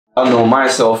I know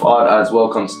myself, Ard Adz.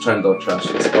 Welcome to Trend or Trash.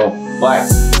 Let's go. Bye.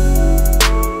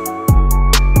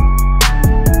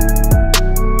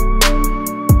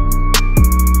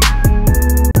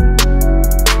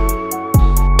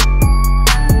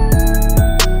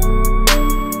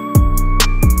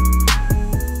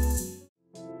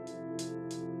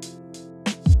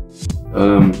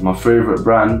 My favourite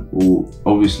brand will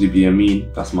obviously be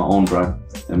Amin. That's my own brand,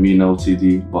 Amin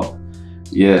Ltd. But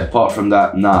yeah, apart from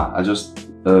that, nah. I just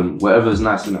whatever's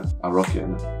nice in it, I rock it.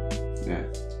 Innit? Yeah.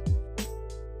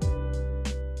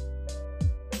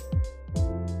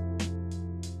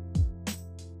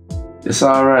 It's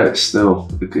alright still.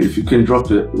 If you can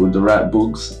drop it with the right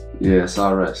bugs, yeah, it's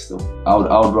alright still. I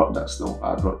would rock that still.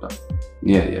 I'd rock that.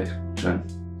 Yeah, Trend.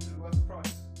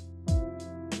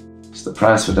 It's the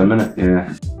price for the minute,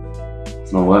 yeah.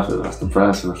 It's not worth it, that's the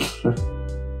price for it.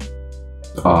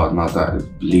 Oh no, that is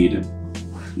bleeding.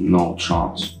 No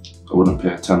chance. I wouldn't pay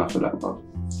a tenner for that, bro.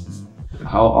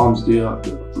 How arms do you have?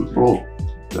 Bro,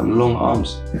 them long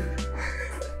arms.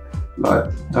 Like,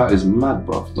 that is mad,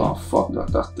 bro. No, fuck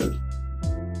that, that's dead.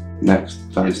 Next,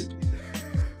 that is...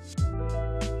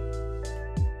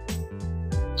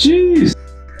 Jeez!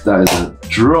 That is a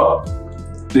drop.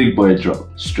 Big boy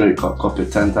drop. Straight cut, cop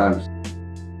it 10 times.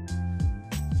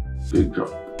 Big drop.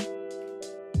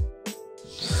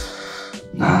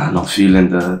 Nah, not feeling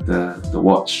the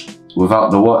watch.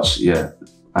 Without the watch, yeah.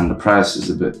 And the price is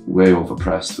a bit way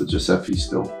overpriced for Giuseppe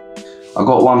still. I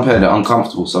got one pair, they're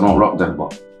uncomfortable, so I don't rock them,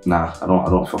 but nah, I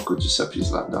don't fuck with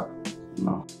Giuseppe's like that.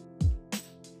 No.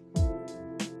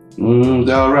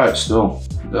 They're alright still.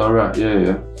 They're alright,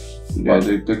 yeah. Yeah,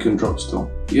 they can drop still.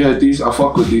 Yeah, I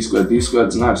fuck with D-squared.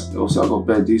 D-squared's nice. Also, I got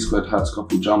bare D-squared hats,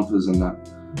 couple jumpers and that.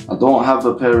 I don't have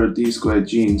a pair of D-squared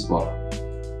jeans, but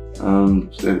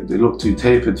they look too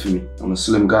tapered for me. I'm a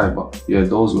slim guy, but yeah,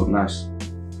 those look nice.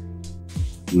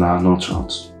 Nah, no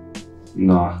chance.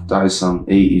 Nah, that is some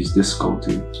 80s disco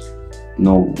thing.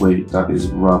 No way, that is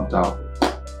rubbed out.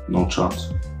 No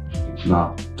chance.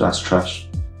 Nah, that's trash.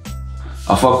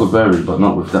 I fuck with Berry, but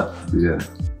not with that. Yeah,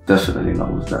 definitely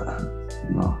not with that.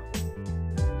 No.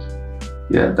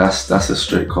 Yeah, that's a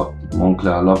straight cut.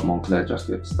 Moncler, I love Moncler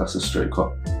jackets. That's a straight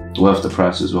cut. Worth the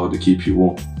price as well, to keep you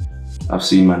warm. I've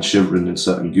seen man shivering in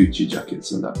certain Gucci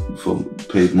jackets and that for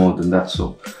paid more than that.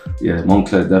 So yeah,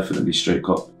 Moncler definitely straight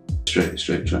cut.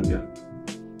 Straight trend, yeah.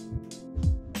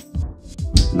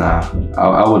 Nah,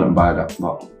 I wouldn't buy that,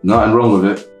 but nothing wrong with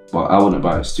it, but I wouldn't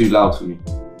buy it. It's too loud for me.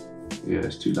 Yeah,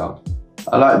 it's too loud.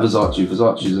 I like Versace.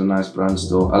 Versace's a nice brand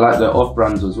still. I like their off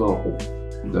brands as well.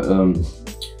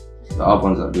 The other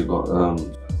ones that they got,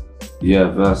 yeah,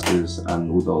 Versus and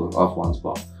all those other ones,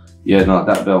 but yeah, no,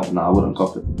 that belt, no, I wouldn't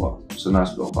cop it, but it's a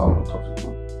nice belt, but I wouldn't cop it,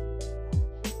 man.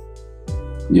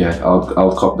 Yeah,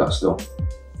 I'll cop that still.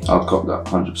 I'll cop that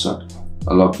 100%.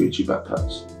 I love Gucci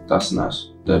backpacks. That's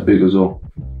nice. They're big as well.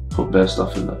 Put bare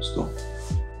stuff in that still.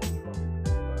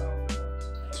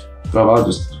 Bro, I'll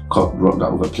just rock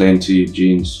that with a plain tee,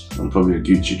 jeans, and probably a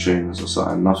Gucci trainers or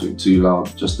something. Nothing too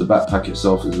loud. Just the backpack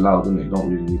itself is loud, and you don't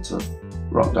really need to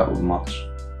rock that with much.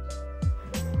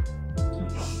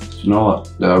 You know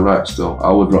what? They're alright still.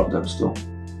 I would rock them still.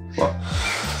 But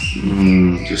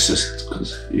just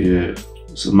because, yeah,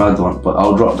 it's a mad one. But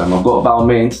I'll rock them. I've got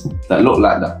Balmains that look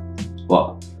like that.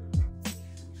 But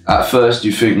at first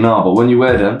you think nah, but when you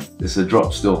wear them, it's a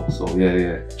drop still. So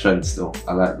yeah, trend still.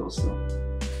 I like those still.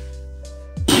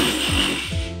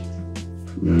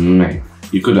 Mate,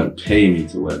 you couldn't pay me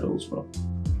to wear those, bro.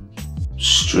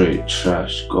 Straight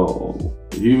trash, go.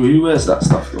 Who wears that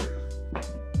stuff though?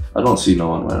 I don't see no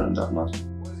one wearing that, man.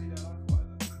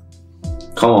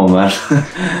 Come on, man.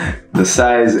 The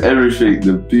size, everything,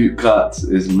 the boot cut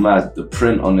is mad. The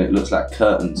print on it looks like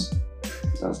curtains.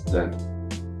 That's dead.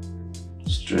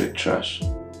 Straight trash.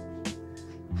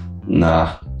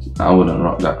 Nah, I wouldn't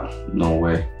rock that. No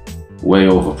way. Way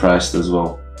overpriced as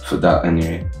well for that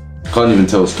anyway. Can't even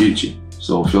tell it's Gucci.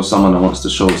 So if you're someone that wants to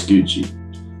show it's Gucci,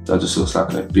 that just looks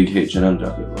like a big H&M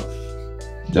jacket, bro.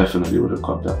 Definitely would have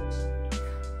copped that.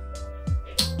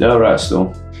 They're alright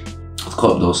still. I've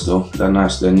copped those still. They're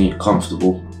nice, they're neat,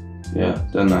 comfortable. Yeah,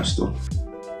 they're nice still.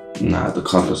 Nah, the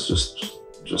colour's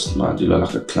just mad. You look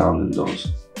like a clown in those.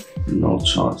 No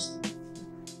chance.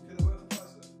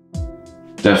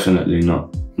 Definitely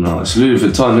not. No, it's Louis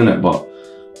Vuitton, innit? But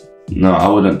no, I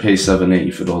wouldn't pay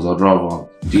 $7.80 for those. I'd rather,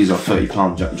 these are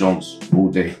 £30 Jack Jones all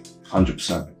day,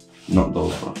 100%. Not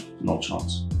those, bro. No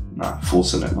chance. Nah,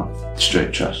 forcing it, man.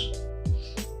 Straight trash.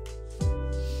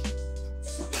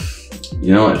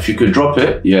 You know, if you could drop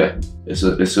it, yeah,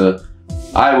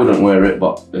 I wouldn't wear it,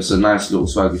 but it's a nice little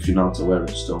swag if you know how to wear it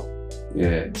still. Yeah,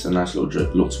 it's a nice little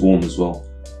drip. Looks warm as well.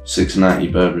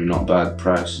 690 Burberry, not bad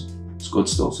price. It's good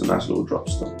still, it's a nice little drop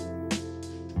still.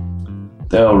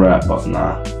 They're alright, but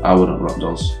nah, I wouldn't rock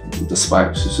those. With the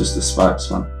spikes, it's just the spikes,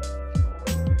 man.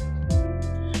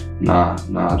 Nah,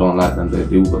 I don't like them. They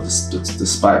all got the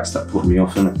spikes that put me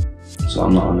off, innit? So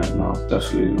I'm not on it, no,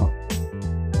 definitely not.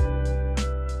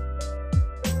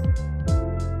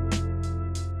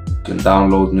 You can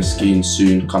download Miskeen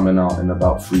soon, coming out in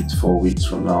about 3 to 4 weeks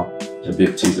from now.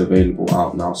 Habibti's available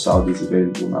out now, Saudi's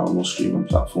available now on all streaming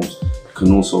platforms. You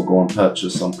can also go and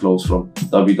purchase some clothes from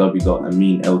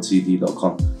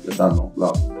www.aminltd.com. You're done, no,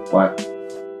 love. Bye.